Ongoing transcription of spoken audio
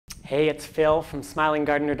Hey, it's Phil from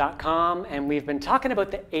smilinggardener.com, and we've been talking about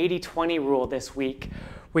the 80-20 rule this week,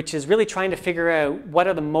 which is really trying to figure out what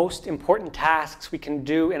are the most important tasks we can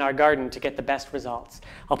do in our garden to get the best results.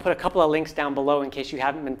 I'll put a couple of links down below in case you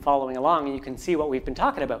haven't been following along and you can see what we've been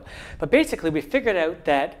talking about. But basically, we figured out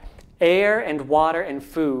that air and water and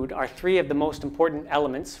food are three of the most important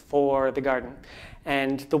elements for the garden.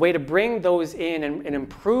 And the way to bring those in and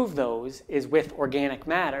improve those is with organic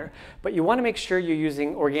matter, but you want to make sure you're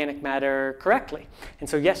using organic matter correctly. And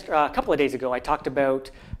so a couple of days ago, I talked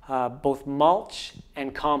about both mulch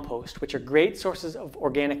and compost, which are great sources of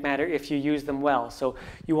organic matter if you use them well. So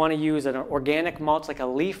you want to use an organic mulch like a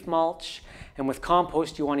leaf mulch, and with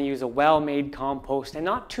compost you want to use a well-made compost, and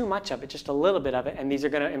not too much of it, just a little bit of it, and these are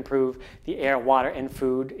going to improve the air, water, and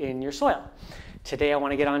food in your soil. Today I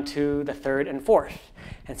want to get on to the third and fourth.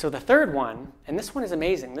 And so the third one, and this one is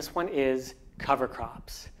amazing, this one is cover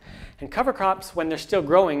crops. And cover crops, when they're still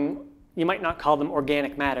growing, you might not call them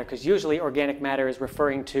organic matter, because usually organic matter is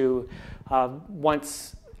referring to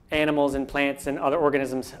once animals and plants and other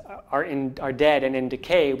organisms are dead and in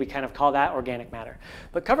decay, we kind of call that organic matter.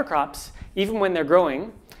 But cover crops, even when they're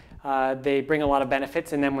growing, they bring a lot of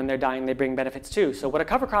benefits, and then when they're dying, they bring benefits too. So what a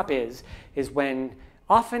cover crop is when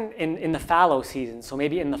often in the fallow season, so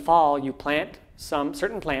maybe in the fall, you plant some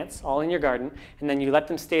certain plants all in your garden, and then you let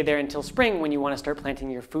them stay there until spring when you want to start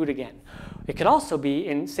planting your food again. It could also be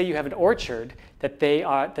in, say you have an orchard,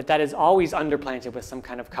 that is always underplanted with some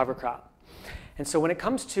kind of cover crop. And so when it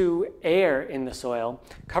comes to air in the soil,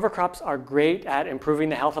 cover crops are great at improving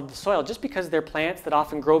the health of the soil just because they're plants that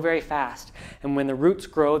often grow very fast. And when the roots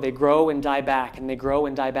grow, they grow and die back, and they grow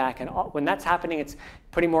and die back. And when that's happening, it's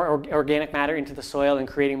putting more organic matter into the soil and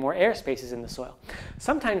creating more air spaces in the soil.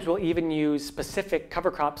 Sometimes we'll even use specific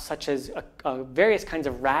cover crops such as various kinds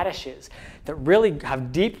of radishes that really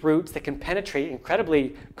have deep roots that can penetrate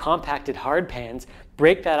incredibly compacted hard pans,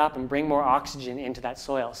 break that up and bring more oxygen into that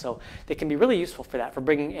soil. So they can be really useful for that, for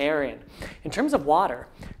bringing air in. In terms of water,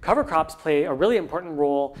 cover crops play a really important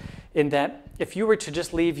role in that if you were to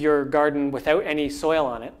just leave your garden without any soil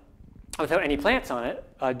on it, without any plants on it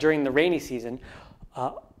during the rainy season,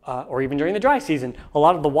 or even during the dry season, a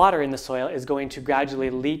lot of the water in the soil is going to gradually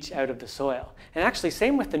leach out of the soil. And actually,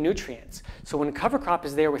 same with the nutrients. So when a cover crop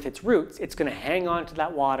is there with its roots, it's going to hang on to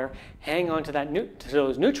that water, hang on to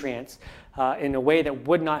those nutrients in a way that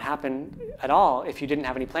would not happen at all if you didn't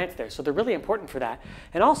have any plants there. So they're really important for that.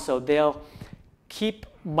 And also, they'll keep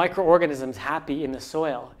microorganisms happy in the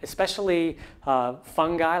soil, especially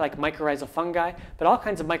fungi like mycorrhizal fungi, but all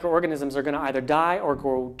kinds of microorganisms are going to either die or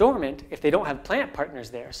go dormant if they don't have plant partners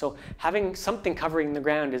there. So having something covering the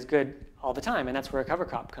ground is good all the time, and that's where a cover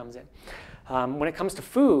crop comes in. When it comes to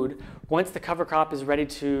food, once the cover crop is ready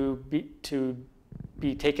to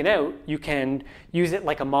be taken out, you can use it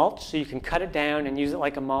like a mulch, so you can cut it down and use it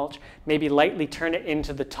like a mulch, maybe lightly turn it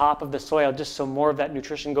into the top of the soil just so more of that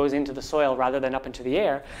nutrition goes into the soil rather than up into the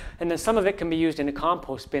air, and then some of it can be used in a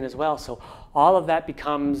compost bin as well. So all of that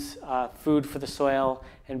becomes food for the soil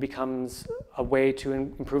and becomes a way to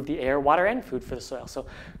improve the air, water, and food for the soil. So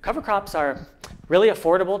cover crops are really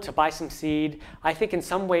affordable to buy some seed. I think in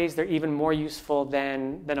some ways they're even more useful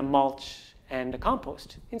than a mulch and a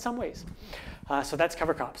compost in some ways. So that's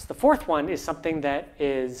cover crops. The fourth one is something that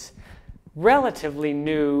is relatively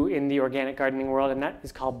new in the organic gardening world, and that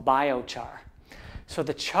is called biochar. So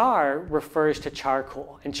the char refers to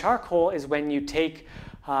charcoal, and charcoal is when you take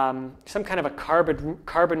some kind of a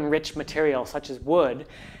carbon-rich material such as wood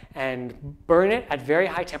and burn it at very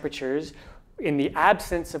high temperatures in the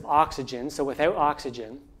absence of oxygen, so without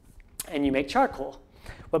oxygen, and you make charcoal.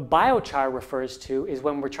 What biochar refers to is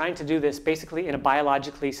when we're trying to do this basically in a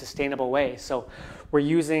biologically sustainable way. So we're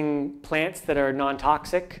using plants that are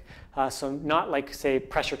non-toxic, so not like, say,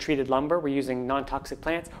 pressure-treated lumber. We're using non-toxic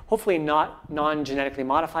plants, hopefully not non-genetically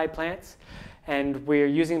modified plants. And we're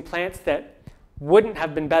using plants that wouldn't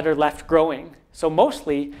have been better left growing. So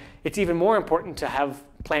mostly, it's even more important to have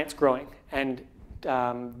plants growing and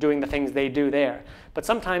doing the things they do there. But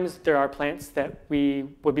sometimes there are plants that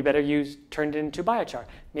would be better turned into biochar,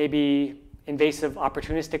 maybe invasive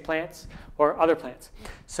opportunistic plants or other plants.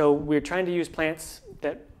 So we're trying to use plants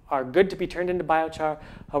that are good to be turned into biochar.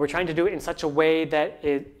 We're trying to do it in such a way that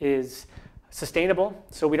it is sustainable.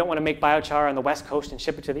 So we don't want to make biochar on the West Coast and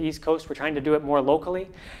ship it to the East Coast. We're trying to do it more locally.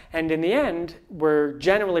 And in the end, we're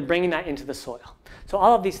generally bringing that into the soil. So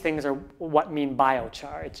all of these things are what mean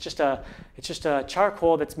biochar. It's just a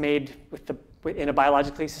charcoal that's made in a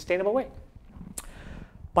biologically sustainable way.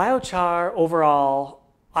 Biochar overall,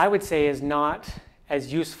 I would say, is not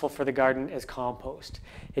as useful for the garden as compost.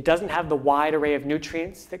 It doesn't have the wide array of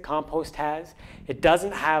nutrients that compost has. It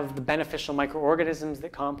doesn't have the beneficial microorganisms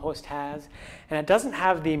that compost has. And it doesn't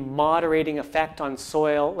have the moderating effect on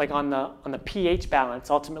soil, like on the pH balance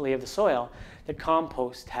ultimately of the soil, that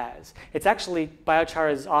compost has. It's actually,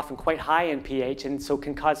 biochar is often quite high in pH, and so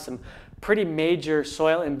can cause some pretty major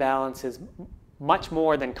soil imbalances, much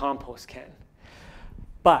more than compost can.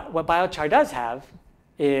 But what biochar does have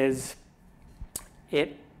is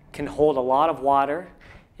it can hold a lot of water,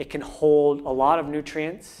 it can hold a lot of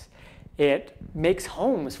nutrients, it makes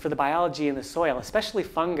homes for the biology in the soil, especially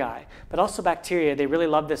fungi, but also bacteria. They really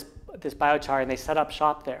love this biochar and they set up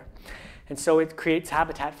shop there. And so it creates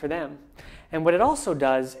habitat for them. And what it also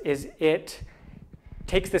does is it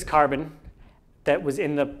takes this carbon that was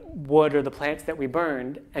in the wood or the plants that we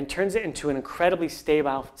burned and turns it into an incredibly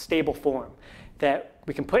stable form that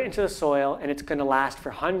we can put into the soil, and it's going to last for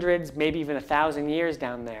hundreds, maybe even 1,000 years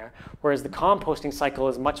down there, whereas the composting cycle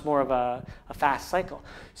is much more of a fast cycle.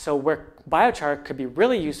 So where biochar could be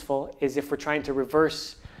really useful is if we're trying to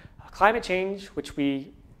reverse climate change, which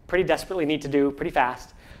we pretty desperately need to do pretty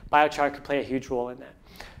fast. Biochar could play a huge role in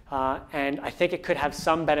that. And I think it could have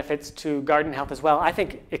some benefits to garden health as well. I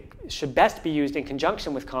think it should best be used in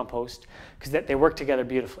conjunction with compost because they work together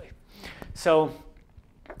beautifully. So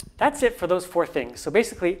that's it for those 4 things. So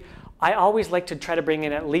basically, I always like to try to bring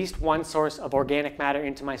in at least one source of organic matter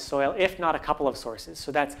into my soil, if not a couple of sources.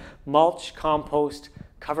 So that's mulch, compost,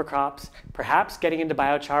 cover crops, perhaps getting into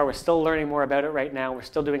biochar. We're still learning more about it right now. We're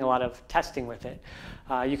still doing a lot of testing with it.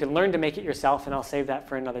 You can learn to make it yourself, and I'll save that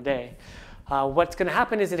for another day. What's going to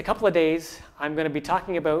happen is in a couple of days, I'm going to be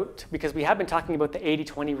talking about, because we have been talking about the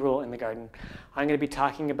 80-20 rule in the garden, I'm going to be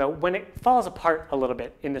talking about when it falls apart a little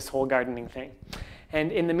bit in this whole gardening thing.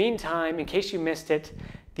 And in the meantime, in case you missed it,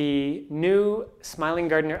 the new Smiling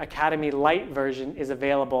Gardener Academy Lite version is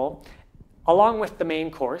available along with the main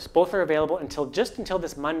course. Both are available just until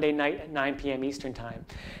this Monday night at 9 p.m. Eastern Time.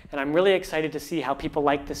 And I'm really excited to see how people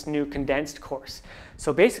like this new condensed course.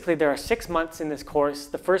 So basically there are 6 months in this course.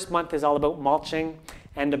 The first month is all about mulching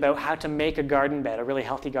and about how to make a garden bed, a really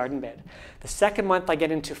healthy garden bed. The second month I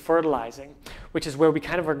get into fertilizing, which is where we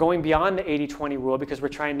kind of are going beyond the 80-20 rule because we're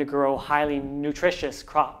trying to grow highly nutritious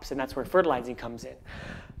crops, and that's where fertilizing comes in.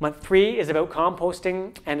 Month 3 is about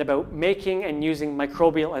composting and about making and using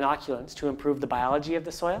microbial inoculants to improve the biology of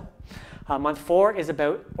the soil. Month 4 is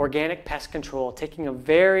about organic pest control, taking a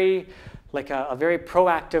very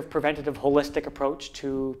proactive, preventative, holistic approach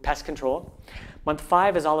to pest control. Month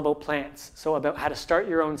 5 is all about plants, so about how to start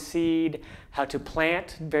your own seed, how to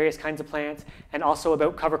plant various kinds of plants, and also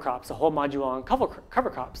about cover crops, a whole module on cover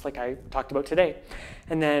crops like I talked about today.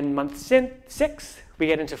 And then month 6, we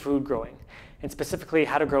get into food growing, and specifically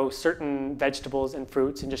how to grow certain vegetables and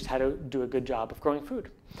fruits and just how to do a good job of growing food.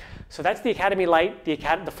 So that's the Academy Lite.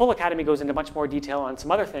 The full Academy goes into much more detail on some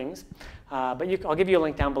other things, but I'll give you a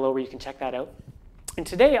link down below where you can check that out. And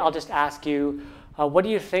today I'll just ask you, what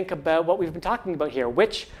do you think about what we've been talking about here?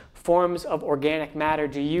 Which forms of organic matter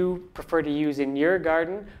do you prefer to use in your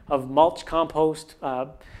garden of mulch, compost,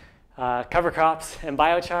 cover crops, and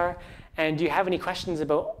biochar? And do you have any questions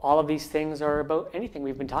about all of these things or about anything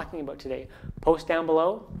we've been talking about today? Post down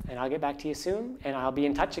below, and I'll get back to you soon, and I'll be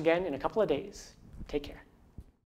in touch again in a couple of days. Take care.